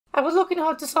I was looking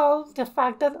how to solve the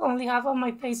fact that only half of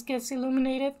my face gets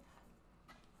illuminated.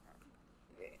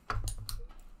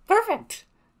 Perfect!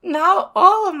 Now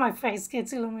all of my face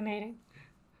gets illuminated.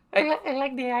 I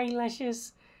like the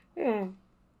eyelashes. Uh,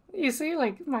 you see,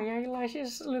 like my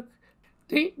eyelashes look.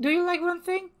 Do you like one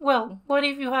thing? Well, what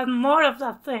if you had more of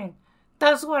that thing?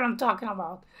 That's what I'm talking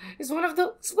about. It's one of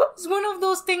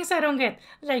those things I don't get.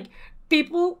 Like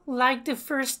people like the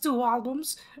first two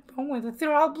albums, but when the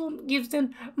third album gives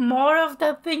them more of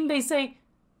that thing, they say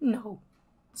no.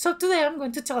 So today I'm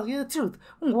going to tell you the truth.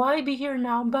 Why Be Here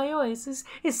Now by Oasis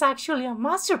is actually a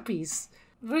masterpiece.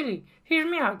 Really, hear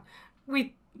me out. With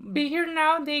Be Here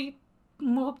Now, they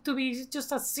moved to be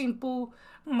just a simple,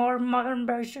 more modern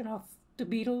version of the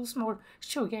Beatles, more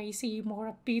shoegazy,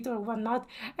 more upbeat or whatnot,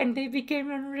 and they became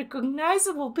a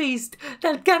recognizable beast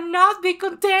that cannot be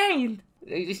contained.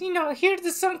 You know, here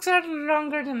the songs are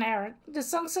longer than ever. The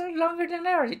songs are longer than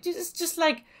ever. It's just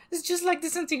like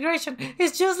disintegration.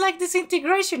 It's just like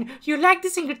disintegration. You like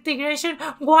disintegration?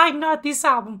 Why not this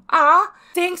album? Ah,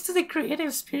 thanks to the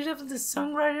creative spirit of the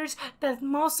songwriters, that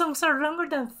most songs are longer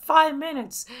than 5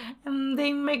 minutes, and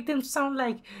they make them sound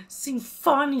like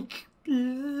symphonic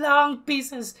long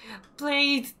pieces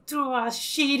played through a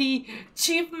shitty,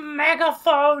 cheap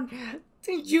megaphone.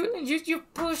 You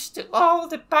pushed all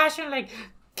the passion like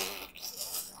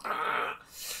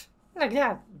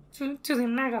that to the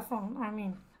megaphone. I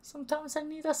mean, sometimes I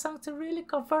need a song to really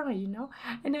confirm it, you know,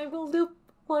 and I will do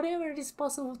whatever is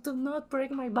possible to not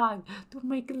break my vibe, to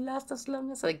make it last as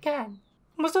long as I can.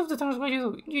 Most of the times what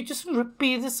you do, you just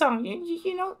repeat the song,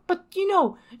 you know, but you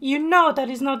know that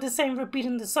it's not the same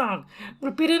repeating the song.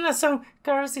 Repeating a song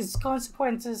carries its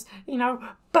consequences in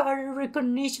our pattern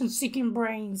recognition seeking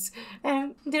brains,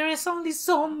 and there is only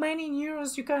so many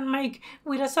neurons you can make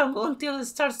with a song until it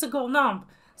starts to go numb.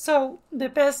 So the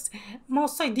best,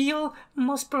 most ideal,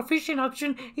 most proficient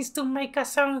option is to make a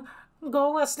song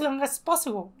go as long as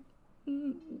possible.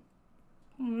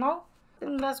 No?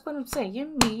 And that's what I'm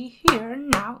saying. Be Here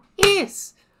Now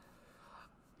is.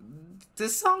 The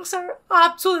songs are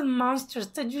absolute monsters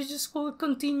that you just will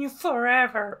continue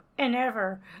forever and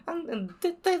ever. And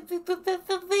they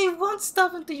won't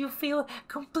stop until you feel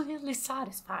completely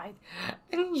satisfied.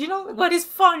 And you know what is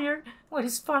funnier? What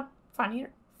is funny?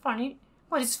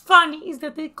 What is funny is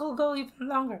that they could go even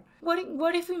longer.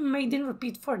 What if we made them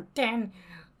repeat for 10,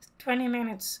 20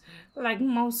 minutes, like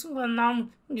most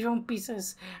well-known drum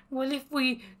pieces? Well, if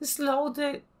we slow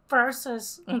the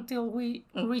process until we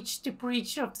reach the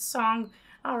bridge of the song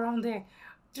around the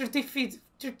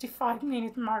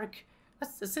 35-minute mark,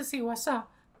 as it was a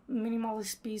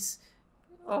minimalist piece,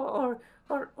 or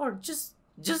just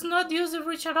not use the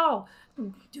bridge at all.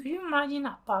 Do you imagine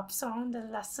a pop song that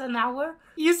lasts an hour?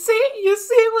 You see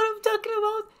what I'm talking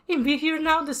about? In Be Here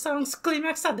Now, the songs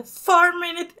climax at the 4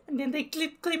 minute, and then they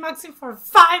keep climaxing for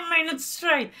 5 minutes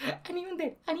straight. And even then,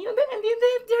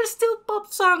 there's still pop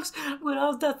songs with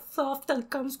all that stuff that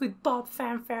comes with pop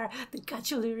fanfare, the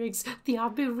catchy lyrics, the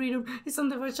upbeat rhythm is on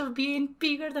the verge of being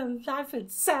bigger than life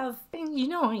itself. And you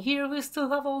know, here we still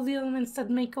have all the elements that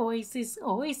make Oasis,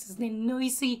 the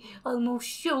noisy, almost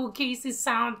showcasey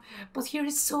sound. But here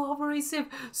is so abrasive,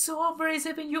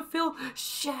 and you feel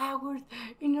showered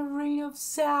in a rain of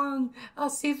sound,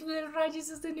 as if the Righteous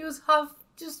the News have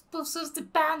just possessed the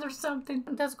band or something.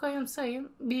 And that's why I'm saying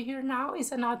Be Here Now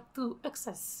is an ode to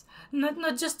excess.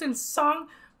 Not just in song,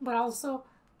 but also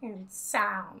in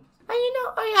sound. And you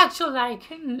know, I actually like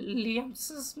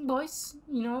Liam's voice,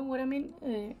 you know what I mean?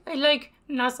 I like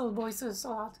nasal voices a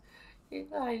lot.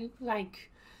 I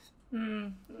like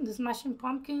the Smashing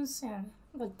Pumpkins and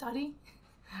the Daddy.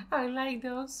 I like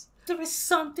those. There is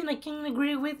something I can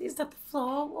agree with, is that the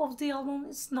flow of the album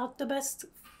is not the best,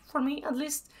 for me at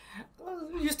least.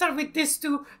 You start with these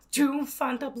two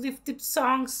fun uplifted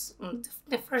songs,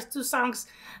 the first two songs,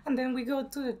 and then we go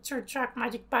to the third track,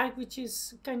 Magic Bag, which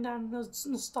is kind of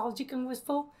nostalgic and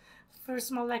wistful.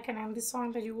 First, more like an indie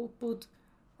song that you will put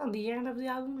at the end of the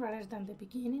album rather than the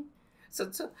beginning. So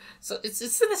it's a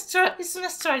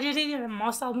strategy that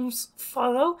most albums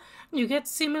follow. You get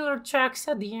similar tracks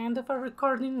at the end of a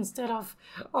recording instead of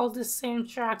all the same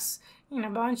tracks in a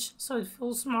bunch, so it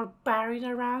feels more varied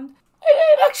around.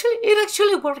 It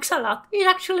actually works a lot.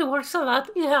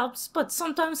 It helps, but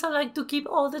sometimes I like to keep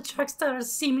all the tracks that are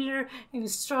similar in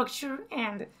structure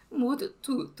and mood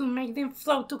to make them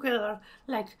flow together,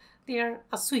 like they're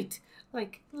a suite,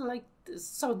 like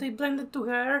so they blended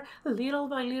together little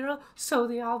by little, so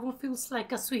the album feels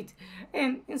like a suite.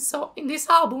 And so in this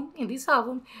album,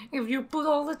 if you put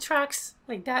all the tracks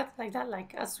like that,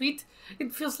 like a suite,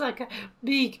 it feels like a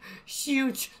big,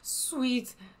 huge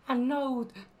suite, a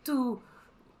node to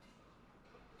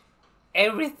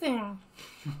everything.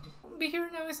 Be Here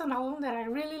Now is an album that I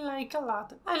really like a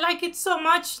lot. I like it so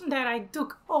much that I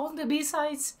took all the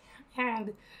B-sides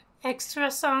and extra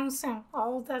songs and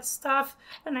all that stuff,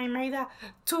 and I made a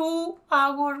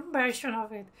 2-hour version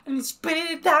of it, and it's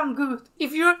pretty damn good.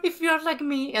 If you're like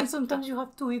me, and sometimes you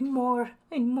have to eat more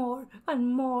and more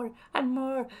and more and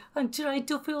more and try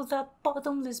to fill that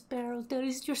bottomless barrel that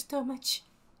is your stomach,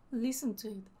 listen to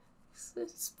it.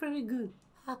 It's pretty good,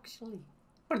 actually.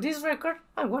 For this record,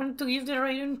 I wanted to give the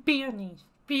rating peony.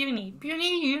 Peony.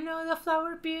 Peony, you know the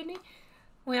flower peony?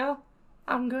 Well,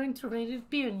 I'm going to rate it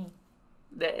peony.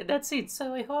 That's it.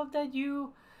 So I hope that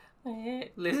you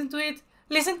listen to it.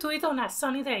 Listen to it on a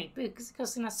sunny day,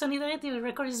 because in a sunny day the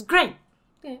record is great.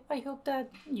 I hope that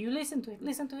you listen to it.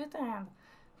 Listen to it,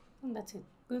 and that's it.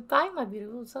 Goodbye, my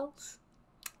beautiful souls.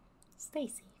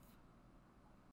 Stacy.